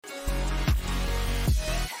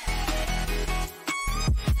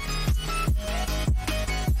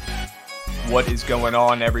What is going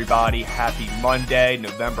on, everybody? Happy Monday,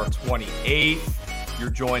 November 28th. You're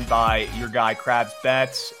joined by your guy, Krabs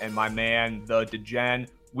Bets, and my man, the Degen.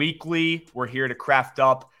 Weekly, we're here to craft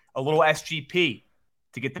up a little SGP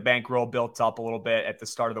to get the bankroll built up a little bit at the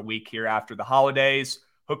start of the week here after the holidays.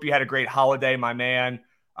 Hope you had a great holiday, my man.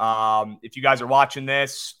 If you guys are watching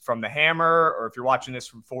this from the Hammer or if you're watching this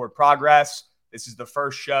from Forward Progress, this is the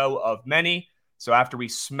first show of many. So after we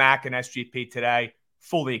smack an SGP today,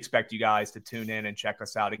 fully expect you guys to tune in and check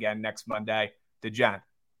us out again next Monday. Degen,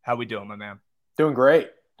 how we doing, my man? Doing great.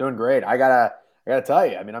 I gotta tell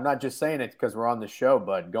you, I mean, I'm not just saying it because we're on the show,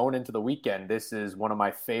 but going into the weekend, this is one of my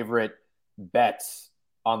favorite bets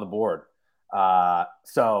on the board.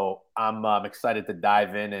 So I'm excited to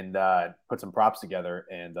dive in and put some props together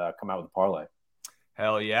and come out with a parlay.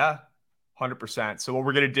 Hell yeah, 100%. So what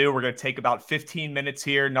we're going to do, we're going to take about 15 minutes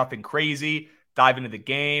here, nothing crazy, dive into the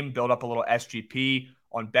game, build up a little SGP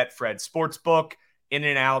on Betfred Sportsbook, in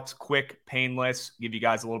and out, quick, painless, give you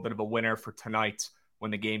guys a little bit of a winner for tonight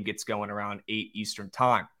when the game gets going around 8 Eastern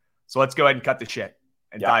time. So let's go ahead and cut the shit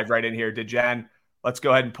and dive right in here. Degen, let's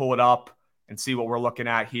go ahead and pull it up and see what we're looking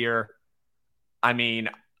at here. I mean,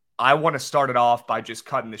 I want to start it off by just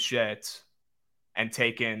cutting the shit and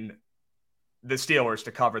taking the Steelers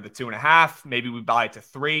to cover the 2.5. Maybe we buy it to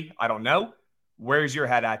 3. I don't know. Where's your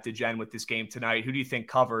head at, Degen, with this game tonight? Who do you think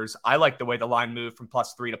covers? I like the way the line moved from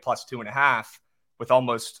 +3 to +2.5 with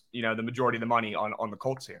almost, the majority of the money on the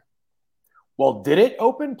Colts here. Well, did it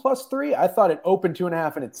open +3? I thought it opened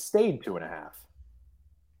 2.5 and it stayed 2.5.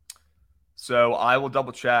 So I will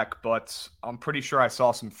double check, but I'm pretty sure I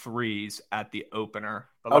saw some 3s at the opener.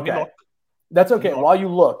 But let me look. That's okay. While you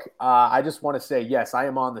look, I just want to say, yes, I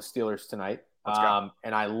am on the Steelers tonight. Let's go.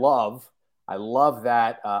 And I love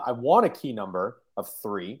that. I want a key number of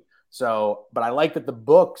 3. So, but I like that the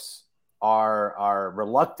books are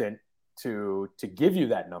reluctant to give you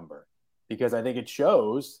that number because I think it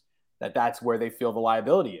shows that that's where they feel the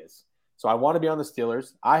liability is. So I want to be on the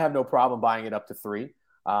Steelers. I have no problem buying it up to 3.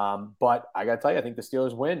 But I got to tell you, I think the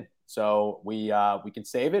Steelers win. So we can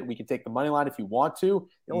save it. We can take the money line if you want to.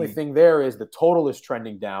 The only thing there is the total is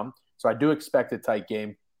trending down. So I do expect a tight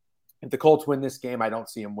game. If the Colts win this game, I don't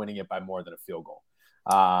see them winning it by more than a field goal.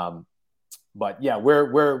 But yeah, where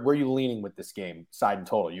are you leaning with this game, side and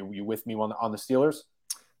total? You with me on the Steelers?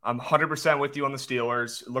 I'm 100% with you on the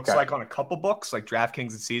Steelers. It looks like on a couple books, like DraftKings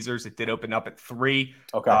and Caesars, it did open up at 3.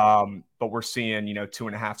 Okay. But we're seeing,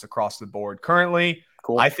 2.5s across the board currently.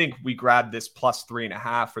 Cool. I think we grab this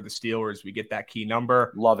 +3.5 for the Steelers. We get that key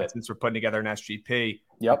number. Love it. Since we're putting together an SGP,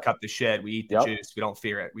 we cut the shit. We eat the juice. We don't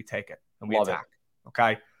fear it. We take it and we attack.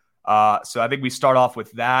 Okay. So I think we start off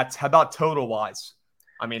with that. How about total wise?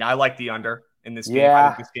 I mean, I like the under in this game. I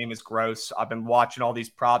think this game is gross. I've been watching all these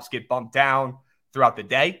props get bumped down throughout the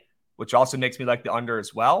day, which also makes me like the under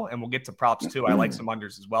as well. And we'll get to props too. I like some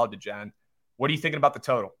unders as well, Degen. What are you thinking about the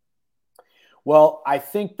total? Well, I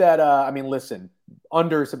think that, listen,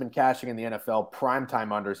 unders have been cashing in the NFL. Primetime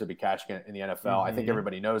unders have been cashing in the NFL. I think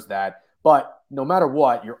everybody knows that. But no matter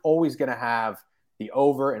what, you're always going to have the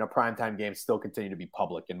over in a primetime game still continue to be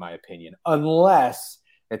public, in my opinion, unless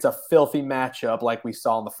it's a filthy matchup like we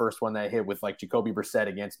saw in the first one that hit with like Jacoby Brissett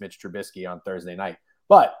against Mitch Trubisky on Thursday night.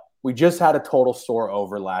 But we just had a total sore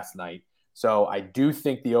over last night. So I do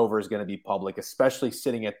think the over is going to be public, especially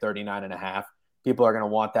sitting at 39.5. People are going to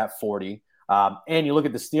want that 40. And you look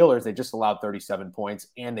at the Steelers, they just allowed 37 points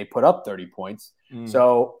and they put up 30 points.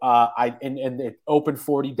 So and it opened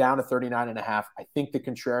 40 down to 39.5. I think the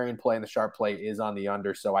contrarian play and the sharp play is on the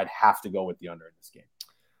under. So I'd have to go with the under in this game.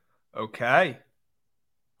 Okay.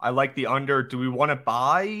 I like the under. Do we want to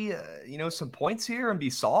buy, some points here and be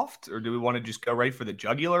soft, or do we want to just go right for the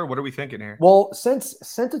jugular? What are we thinking here? Well, since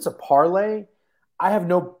it's a parlay, I have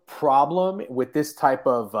no problem with this type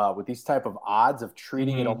of odds of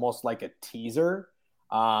treating it almost like a teaser.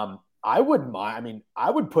 I wouldn't mind. I mean, I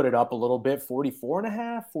would put it up a little bit,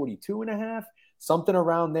 44.5, 42.5, something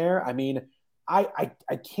around there. I mean, I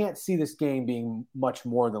can't see this game being much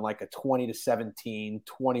more than like a 20-17,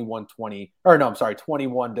 21-20, or no, I'm sorry,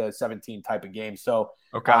 21-17 type of game. So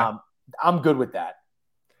I'm good with that.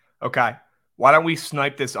 Okay. Why don't we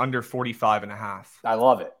snipe this under 45.5? I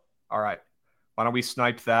love it. All right. Why don't we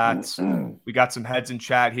snipe that? We got some heads in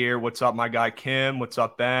chat here. What's up, my guy Kim? What's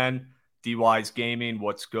up, Ben? DY's Gaming.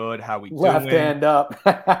 What's good? How we doing? Left hand up.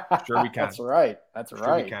 Sure we can. That's right.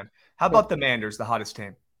 We can. How about the Manders, the hottest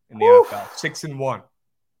team in the NFL? 6-1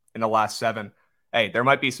 in the last 7. Hey, there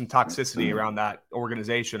might be some toxicity around that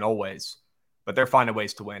organization always, but they're finding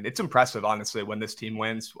ways to win. It's impressive, honestly, when this team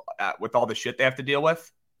wins with all the shit they have to deal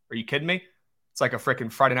with. Are you kidding me? It's like a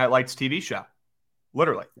freaking Friday Night Lights TV show.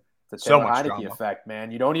 Literally. It's the So Taylor much Heineke drama. effect,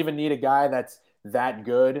 man. You don't even need a guy that's that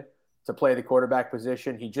good to play the quarterback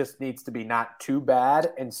position. He just needs to be not too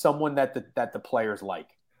bad and someone that the players like.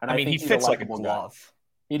 And I I mean, he think he's a fits like a likable guy. glove.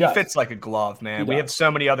 He He does. fits like a glove, He man. We have does. so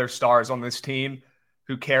many other stars on this team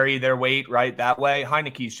who carry their weight right that way.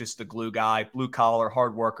 Heineke's just the glue guy, blue collar,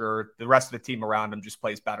 hard worker. The rest of the team around him just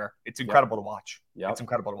plays better. It's Yep. incredible to watch. Yep. It's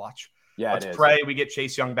incredible to watch. Yeah, Let's it is. pray we get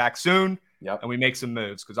Chase Young back soon Yep. and we make some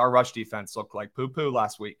moves because our rush defense looked like poo-poo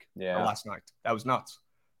last week or last night. That was nuts.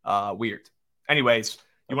 Weird. Anyways,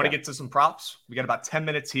 you want to get to some props? We got about 10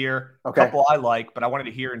 minutes here. Okay. A couple I like, but I wanted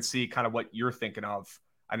to hear and see kind of what you're thinking of.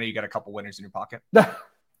 I know you got a couple winners in your pocket.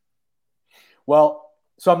 Well,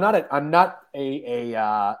 so I'm not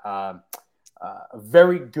a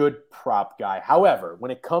very good prop guy. However,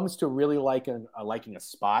 when it comes to really liking a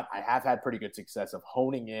spot, I have had pretty good success of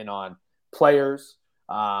honing in on players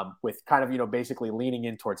with kind of, basically leaning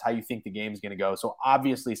in towards how you think the game's going to go. So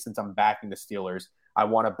obviously, since I'm backing the Steelers, I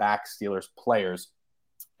want to back Steelers players.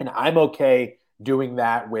 And I'm okay doing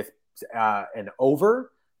that with an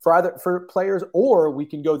over for players, or we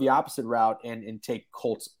can go the opposite route and take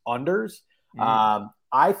Colts unders.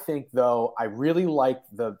 I think, though, I really like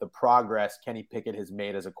the progress Kenny Pickett has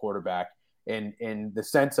made as a quarterback in the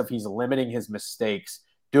sense of he's limiting his mistakes,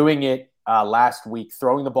 doing it last week,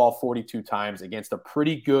 throwing the ball 42 times against a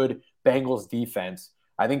pretty good Bengals defense.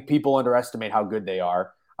 I think people underestimate how good they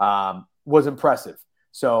are. Was impressive.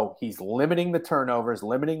 So he's limiting the turnovers,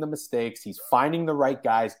 limiting the mistakes. He's finding the right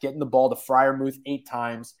guys, getting the ball to Freiermuth 8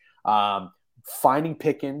 times, finding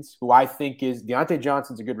Pickens, who I think is – Deontay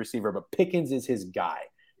Johnson's a good receiver, but Pickens is his guy.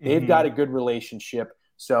 They've got a good relationship.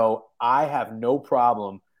 So I have no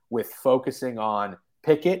problem with focusing on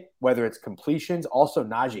Pickett, whether it's completions. Also,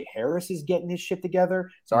 Najee Harris is getting his shit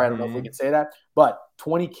together. Sorry, I don't know if we can say that. But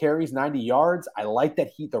 20 carries, 90 yards. I like that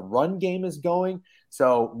the run game is going.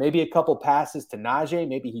 So maybe a couple passes to Najee.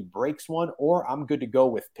 Maybe he breaks one, or I'm good to go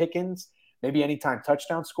with Pickens. Maybe anytime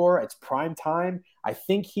touchdown scorer. It's prime time. I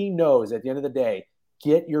think he knows at the end of the day,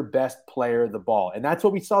 get your best player the ball. And that's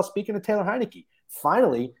what we saw speaking of Taylor Heineke.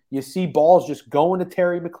 Finally, you see balls just going to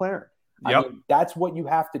Terry McLaurin. I mean, that's what you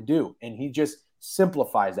have to do. And he just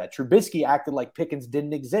simplifies that. Trubisky acted like Pickens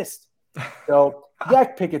didn't exist. So, yeah,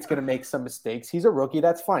 Pickett's going to make some mistakes. He's a rookie.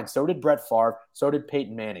 That's fine. So did Brett Favre. So did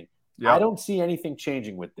Peyton Manning. I don't see anything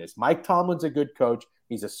changing with this. Mike Tomlin's a good coach.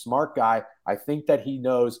 He's a smart guy. I think that he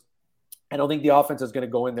knows. I don't think the offense is going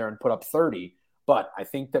to go in there and put up 30, but I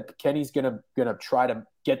think that Kenny's going to try to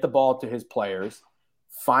get the ball to his players,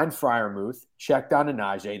 find Freiermuth, check down to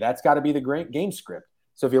Najee. That's got to be the great game script.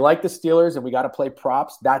 So if you like the Steelers and we got to play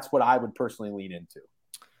props, that's what I would personally lean into.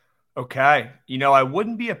 Okay. I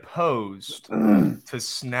wouldn't be opposed to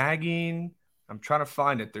snagging. I'm trying to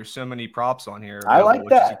find it. There's so many props on here. I like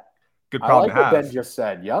that. Good problem I like to have. what Ben just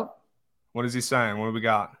said. Yep. What is he saying? What do we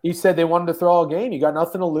got? He said they wanted to throw all game. You got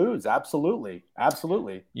nothing to lose. Absolutely.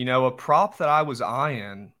 Absolutely. A prop that I was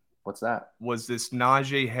eyeing. What's that? Was this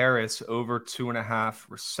Najee Harris over 2.5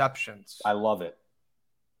 receptions. I love it.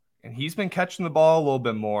 And he's been catching the ball a little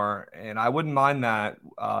bit more, and I wouldn't mind that,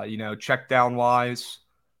 check down wise.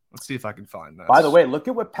 Let's see if I can find this. By the way, look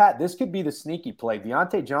at what this could be the sneaky play.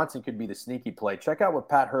 Deontay Johnson could be the sneaky play. Check out what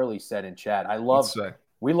Pat Hurley said in chat.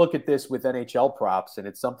 We look at this with NHL props, and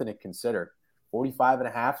it's something to consider.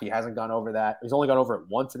 45.5. He hasn't gone over that. He's only gone over it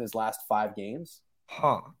once in his last 5 games.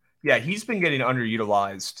 Yeah, he's been getting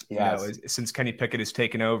underutilized, since Kenny Pickett has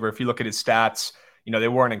taken over. If you look at his stats, they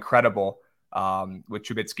weren't incredible with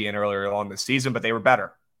Trubisky and earlier on this season, but they were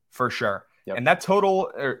better for sure. Yep. And that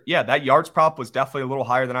total, that yards prop was definitely a little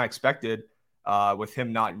higher than I expected with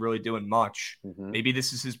him not really doing much. Maybe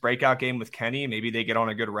this is his breakout game with Kenny. Maybe they get on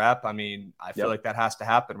a good rep. I mean, I feel like that has to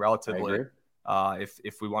happen relatively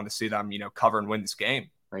if we want to see them, cover and win this game.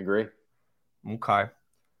 I agree. Okay.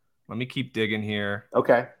 Let me keep digging here.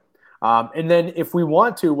 Okay. And then if we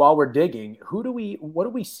want to, while we're digging, what do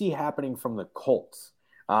we see happening from the Colts?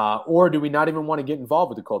 Or do we not even want to get involved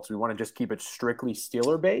with the Colts? We want to just keep it strictly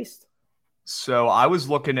Steeler-based? So I was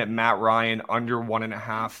looking at Matt Ryan under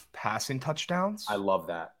 1.5 passing touchdowns. I love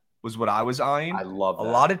that. Was what I was eyeing. I love that. A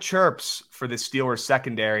lot of chirps for the Steelers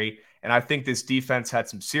secondary, and I think this defense had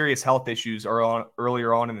some serious health issues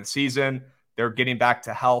earlier on in the season. They're getting back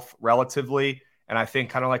to health relatively, and I think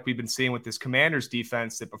kind of like we've been seeing with this Commanders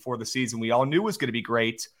defense that before the season we all knew was going to be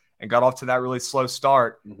great and got off to that really slow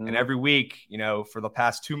start. And every week, for the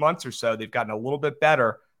past 2 months or so, they've gotten a little bit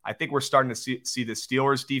better. I think we're starting to see the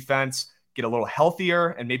Steelers defense get a little healthier,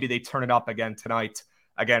 and maybe they turn it up again tonight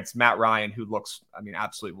against Matt Ryan, who looks,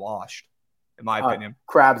 absolutely washed. in my opinion.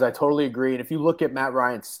 Krabs, I totally agree. And if you look at Matt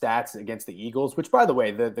Ryan's stats against the Eagles, which, by the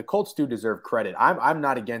way, the Colts do deserve credit. I'm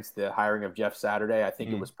not against the hiring of Jeff Saturday. I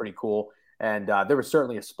think it was pretty cool. And there was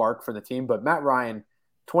certainly a spark for the team. But Matt Ryan,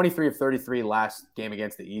 23 of 33 last game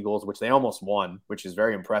against the Eagles, which they almost won, which is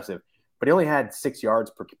very impressive. But he only had 6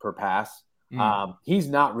 yards per pass. He's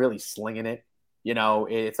not really slinging it. You know,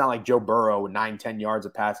 it's not like Joe Burrow, 9-10 yards a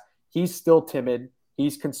pass. He's still timid.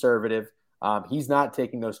 He's conservative. He's not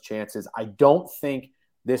taking those chances. I don't think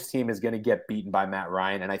this team is going to get beaten by Matt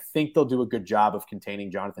Ryan, and I think they'll do a good job of containing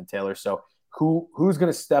Jonathan Taylor. So who's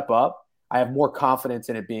going to step up? I have more confidence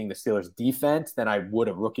in it being the Steelers' defense than I would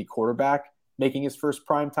a rookie quarterback making his first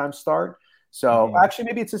primetime start. So actually,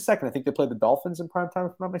 maybe it's his second. I think they played the Dolphins in primetime,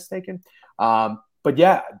 if I'm not mistaken. But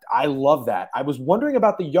yeah, I love that. I was wondering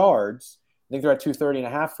about the yards. I think they're at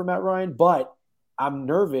 230.5 for Matt Ryan, but I'm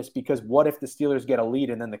nervous because what if the Steelers get a lead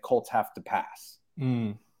and then the Colts have to pass?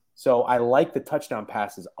 So I like the touchdown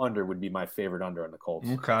passes under would be my favorite under on the Colts.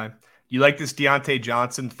 Okay. You like this Deontay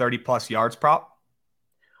Johnson 30-plus yards prop?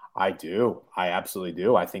 I do. I absolutely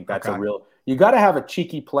do. I think that's a real – you got to have a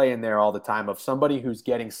cheeky play in there all the time of somebody who's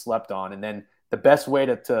getting slept on. And then the best way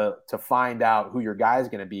to find out who your guy is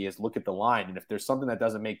going to be is look at the line. And if there's something that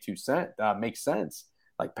doesn't make sense,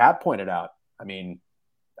 like Pat pointed out, I mean –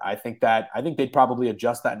 I think they'd probably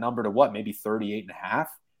adjust that number to what, maybe 38.5,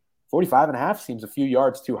 45.5 seems a few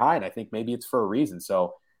yards too high. And I think maybe it's for a reason.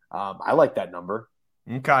 So I like that number.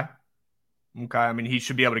 Okay. I mean, he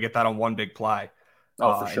should be able to get that on one big play.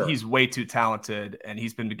 Oh, for sure. He's way too talented and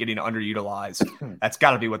he's been getting underutilized. That's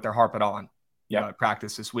gotta be what they're harping on. At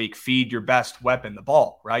practice this week. Feed your best weapon, the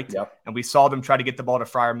ball, right? Yep. And we saw them try to get the ball to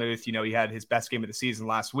Freiermuth. You know, he had his best game of the season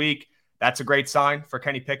last week. That's a great sign for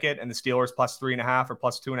Kenny Pickett and the Steelers plus 3.5 or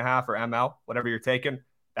plus 2.5 or ML, whatever you're taking.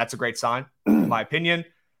 That's a great sign, in my opinion.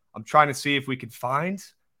 I'm trying to see if we can find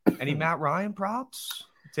any Matt Ryan props.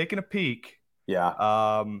 Taking a peek.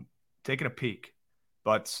 Yeah. Taking a peek.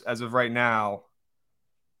 But as of right now,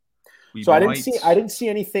 I didn't see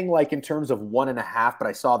anything like in terms of 1.5, but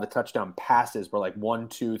I saw the touchdown passes were like 1,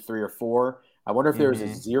 2, 3, or 4. I wonder if there was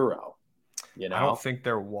a 0. You know? I don't think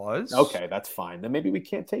there was. Okay, that's fine. Then maybe we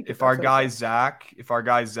can't take it. If our guy Zach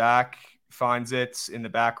finds it in the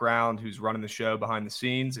background, who's running the show behind the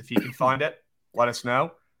scenes, if he can find it, let us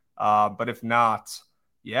know. But if not,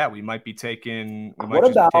 yeah, we might be taking. We might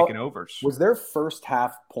just be taking overs. Was there first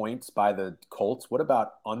half points by the Colts? What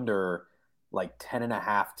about under like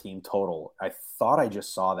 10.5 team total? I thought I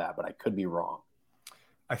just saw that, but I could be wrong.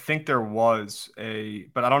 I think there was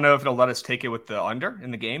but I don't know if it'll let us take it with the under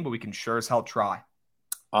in the game, but we can sure as hell try.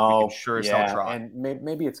 Oh, sure as hell try. And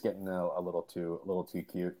maybe it's getting a little too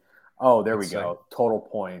cute. Oh, there we go. Total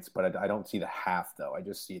points, but I don't see the half though. I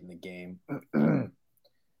just see it in the game.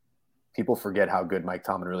 People forget how good Mike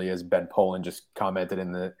Tomlin really is. Ben Poland just commented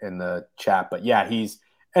in the chat, but yeah,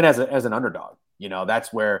 as an underdog. You know,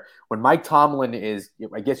 that's where when Mike Tomlin is,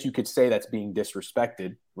 I guess you could say that's being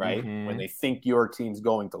disrespected, right? When they think your team's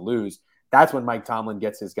going to lose, that's when Mike Tomlin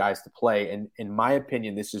gets his guys to play. And in my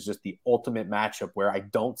opinion, this is just the ultimate matchup where I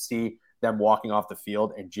don't see them walking off the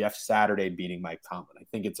field and Jeff Saturday beating Mike Tomlin. I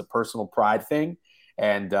think it's a personal pride thing.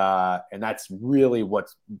 And that's really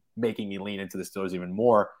what's making me lean into the Steelers even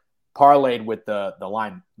more, parlayed with the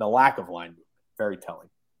lack of line movement. Very telling.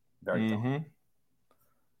 Very telling.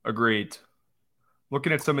 Agreed.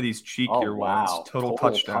 Looking at some of these cheekier ones, total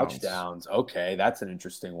touchdowns. Okay, that's an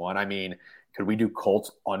interesting one. I mean, could we do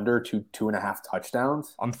Colts under 2.5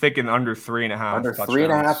 touchdowns? I'm thinking under 3.5. Under touchdowns.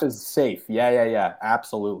 3.5 is safe. Yeah.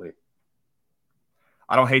 Absolutely.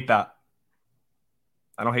 I don't hate that.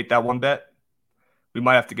 I don't hate that one bit. We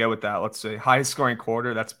might have to go with that. Let's see. Highest scoring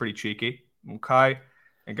quarter. That's pretty cheeky. Okay.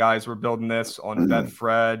 And guys, we're building this on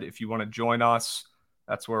Betfred. If you want to join us,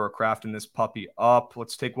 that's where we're crafting this puppy up.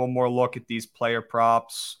 Let's take one more look at these player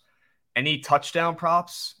props. Any touchdown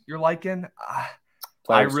props you're liking?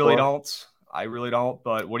 I really don't.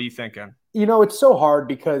 But what are you thinking? You know, it's so hard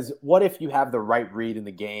because what if you have the right read in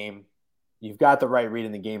the game? You've got the right read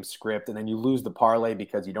in the game script, and then you lose the parlay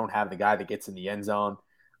because you don't have the guy that gets in the end zone.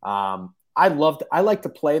 I like to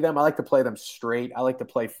play them. I like to play them straight. I like to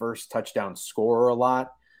play first touchdown scorer a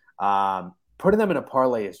lot. Putting them in a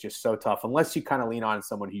parlay is just so tough unless you kind of lean on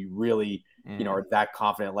someone who you really, are that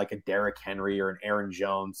confident, like a Derrick Henry or an Aaron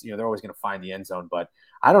Jones. You know, they're always going to find the end zone. But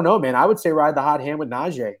I don't know, man. I would say ride the hot hand with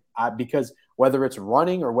Najee because whether it's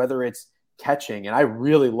running or whether it's catching, and I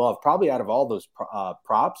really love, probably out of all those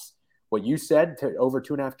props, what you said to over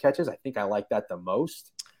 2.5 catches, I think I like that the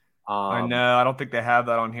most. I know. I don't think they have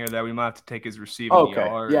that on here. That we might have to take his receiving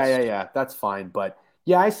yards. Yeah. That's fine. But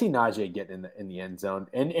yeah, I see Najee getting in the end zone,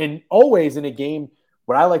 and always in a game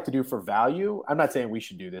what I like to do for value, I'm not saying we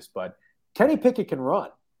should do this, but Kenny Pickett can run.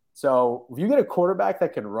 So if you get a quarterback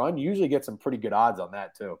that can run, you usually get some pretty good odds on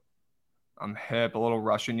that too. I'm hip. A little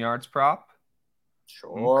rushing yards prop.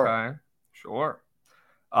 Sure. Okay. Sure.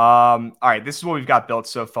 All right. This is what we've got built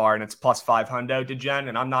so far, and it's plus 500 to Jen,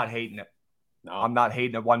 and I'm not hating it. No. I'm not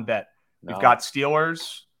hating it one bit. No. We've got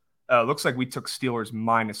Steelers. Looks like we took Steelers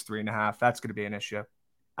minus 3.5. That's going to be an issue.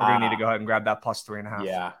 We're going to need to go ahead and grab that plus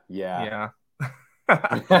 3.5. Yeah.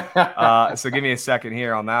 So give me a second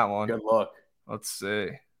here on that one. Good look. Let's see.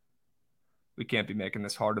 We can't be making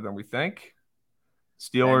this harder than we think.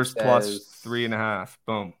 Steelers plus 3.5.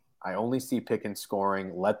 Boom. I only see Pickens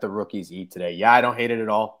scoring. Let the rookies eat today. Yeah, I don't hate it at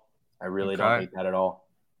all. I really don't hate that at all.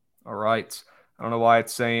 All right. I don't know why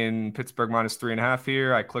it's saying Pittsburgh minus 3.5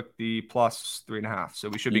 here. I clicked the plus 3.5, so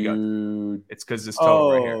we should be good. It's because this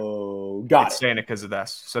total right here. Got it's saying it because of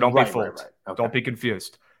this. So don't be fooled. Right. Okay. Don't be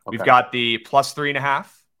confused. Okay. We've got the plus 3.5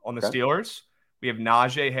 on the Steelers. We have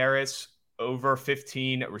Najee Harris over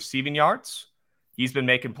 15 receiving yards. He's been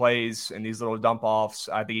making plays in these little dump offs.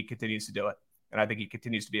 I think he continues to do it. And I think he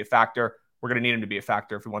continues to be a factor. We're going to need him to be a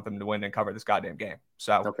factor if we want them to win and cover this goddamn game.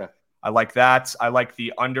 So I like that. I like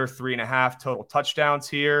the under 3.5 total touchdowns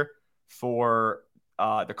here for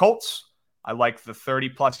the Colts. I like the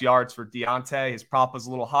 30-plus yards for Deontay. His prop was a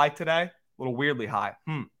little high today, a little weirdly high.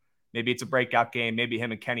 Maybe it's a breakout game. Maybe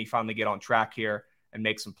him and Kenny finally get on track here and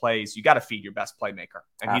make some plays. You got to feed your best playmaker,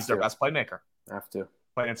 and he's their best playmaker. Have to.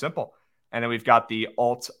 Plain and simple. And then we've got the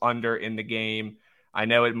alt under in the game. I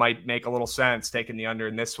know it might make a little sense taking the under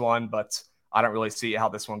in this one, but I don't really see how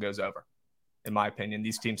this one goes over, in my opinion.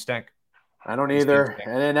 These teams stink. I don't either.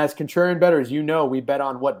 And then as contrarian bettors, we bet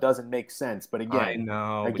on what doesn't make sense. But again, I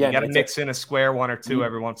know. You got to mix in a square one or two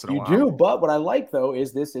every once in a while. You do, but what I like though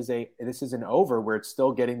is this is an over where it's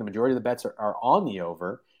still getting the majority of the bets are on the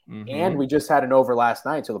over. And we just had an over last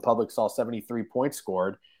night, so the public saw 73 points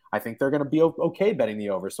scored. I think they're going to be okay betting the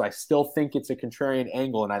over. So I still think it's a contrarian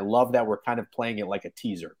angle, and I love that we're kind of playing it like a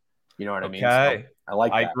teaser. You know what I mean? So I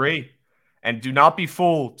like that. I agree. And do not be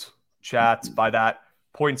fooled, chat, by that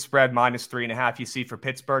point spread minus 3.5 you see for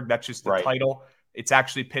Pittsburgh. That's just the title. It's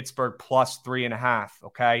actually Pittsburgh plus 3.5,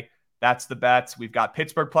 okay? That's the bets. We've got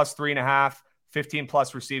Pittsburgh plus 3.5,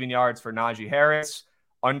 15-plus receiving yards for Najee Harris,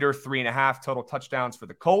 under 3.5 total touchdowns for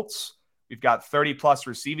the Colts. We've got 30-plus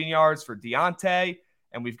receiving yards for Deontay.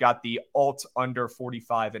 And we've got the alt under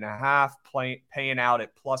 45.5 paying out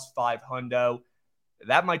at plus 500.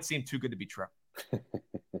 That might seem too good to be true.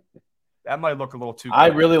 That might look a little too good. I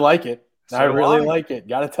really like it. I really like it.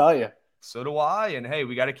 Got to tell you. So do I. And hey,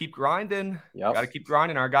 we got to keep grinding. Got to keep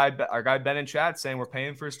grinding. Our guy Ben in chat saying we're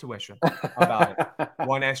paying for his tuition. How about it?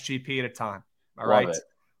 One SGP at a time. All right.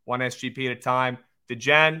 One SGP at a time.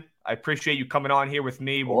 DeGen, I appreciate you coming on here with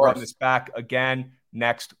me. We'll run this back again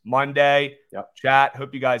next Monday. Chat,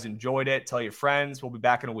 hope you guys enjoyed it. Tell your friends. We'll be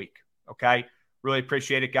back in a week. Okay? Really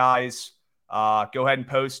appreciate it, guys. Go ahead and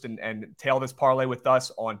post and tail this parlay with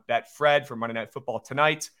us on Betfred for Monday Night Football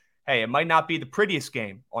tonight. Hey, it might not be the prettiest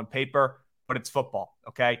game on paper, but it's football.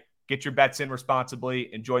 Okay? Get your bets in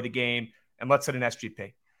responsibly. Enjoy the game. And let's hit an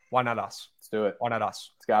SGP. Why not us? Let's do it. Why not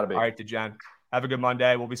us? It's got to be. All right, DeGen. Have a good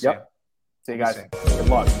Monday. We'll be seeing you. See you guys. Good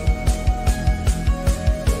luck.